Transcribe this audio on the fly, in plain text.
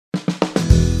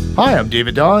Hi, I'm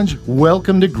David Dodge.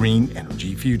 Welcome to Green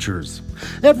Energy Futures.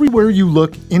 Everywhere you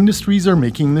look, industries are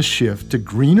making the shift to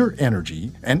greener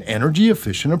energy and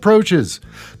energy-efficient approaches.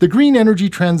 The green energy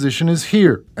transition is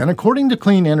here, and according to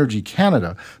Clean Energy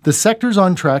Canada, the sector's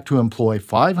on track to employ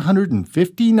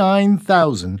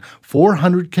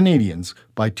 559,400 Canadians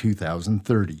by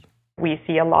 2030. We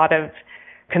see a lot of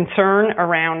concern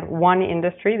around one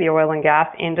industry, the oil and gas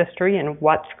industry, and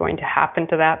what's going to happen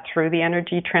to that through the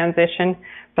energy transition.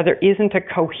 But there isn't a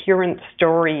coherent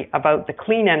story about the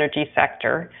clean energy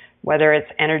sector, whether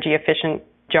it's energy efficient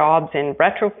jobs in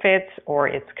retrofits or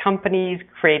it's companies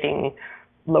creating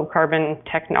low carbon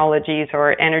technologies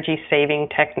or energy saving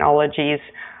technologies,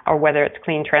 or whether it's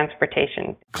clean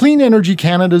transportation. Clean Energy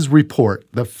Canada's report,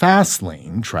 The Fast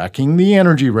Lane, Tracking the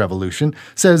Energy Revolution,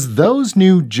 says those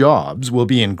new jobs will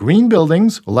be in green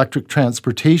buildings, electric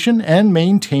transportation, and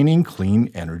maintaining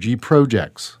clean energy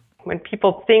projects. When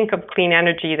people think of clean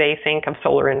energy, they think of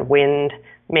solar and wind,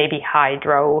 maybe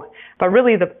hydro, but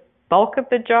really the bulk of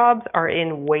the jobs are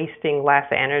in wasting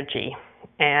less energy.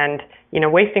 And,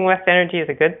 wasting less energy is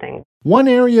a good thing. One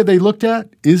area they looked at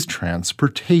is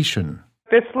transportation.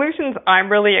 The solutions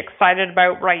I'm really excited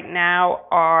about right now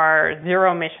are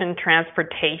zero-emission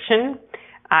transportation.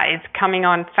 It's coming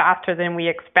on faster than we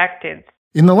expected.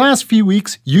 In the last few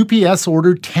weeks, UPS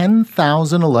ordered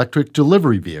 10,000 electric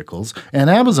delivery vehicles, and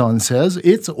Amazon says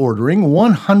it's ordering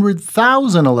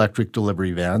 100,000 electric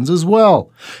delivery vans as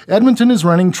well. Edmonton is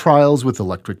running trials with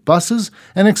electric buses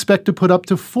and expect to put up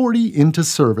to 40 into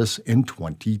service in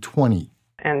 2020.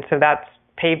 And so that's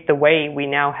paved the way. We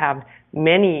now have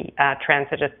many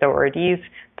transit authorities,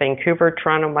 Vancouver,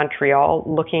 Toronto, Montreal,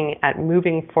 looking at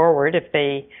moving forward if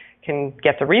they can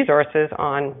get the resources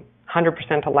on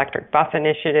 100% electric bus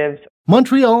initiatives.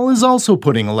 Montreal is also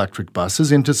putting electric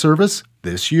buses into service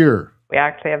this year. We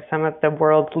actually have some of the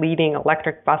world's leading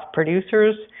electric bus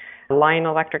producers, Lion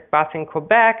Electric Bus in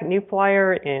Quebec, New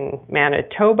Flyer in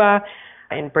Manitoba,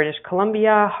 in British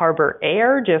Columbia. Harbour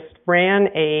Air just ran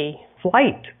an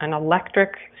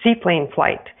electric seaplane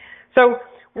flight. So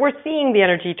we're seeing the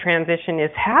energy transition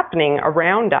is happening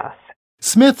around us.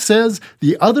 Smith says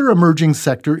the other emerging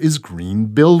sector is green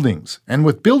buildings. And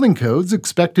with building codes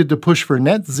expected to push for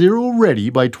net zero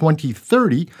ready by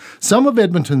 2030, some of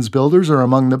Edmonton's builders are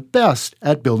among the best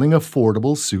at building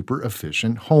affordable, super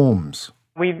efficient homes.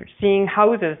 We're seeing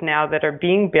houses now that are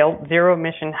being built, zero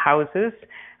emission houses,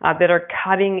 that are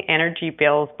cutting energy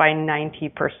bills by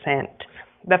 90%.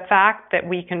 The fact that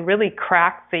we can really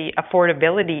crack the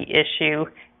affordability issue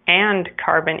and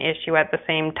carbon issue at the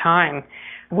same time.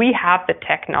 We have the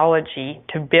technology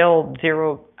to build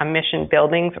zero-emission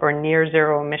buildings or near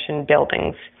zero-emission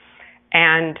buildings.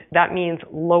 And that means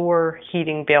lower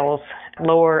heating bills,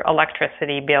 lower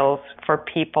electricity bills for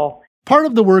people. Part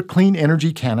of the work Clean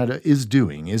Energy Canada is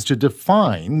doing is to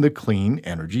define the clean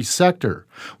energy sector.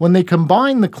 When they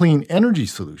combine the clean energy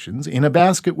solutions in a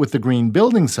basket with the green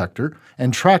building sector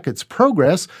and track its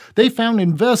progress, they found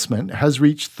investment has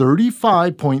reached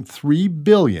 $35.3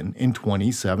 billion in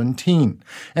 2017,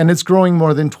 and it's growing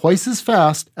more than twice as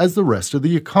fast as the rest of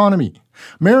the economy.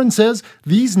 Merran says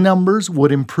these numbers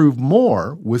would improve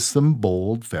more with some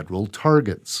bold federal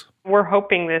targets. We're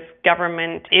hoping this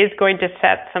government is going to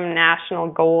set some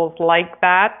national goals like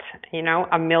that,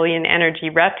 1 million energy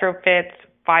retrofits,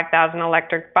 5,000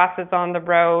 electric buses on the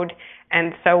road,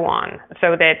 and so on,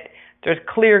 so that there's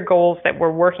clear goals that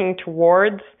we're working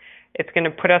towards. It's going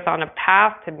to put us on a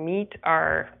path to meet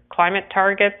our climate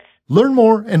targets. Learn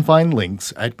more and find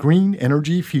links at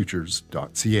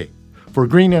greenenergyfutures.ca. For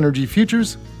Green Energy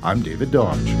Futures, I'm David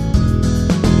Dodge.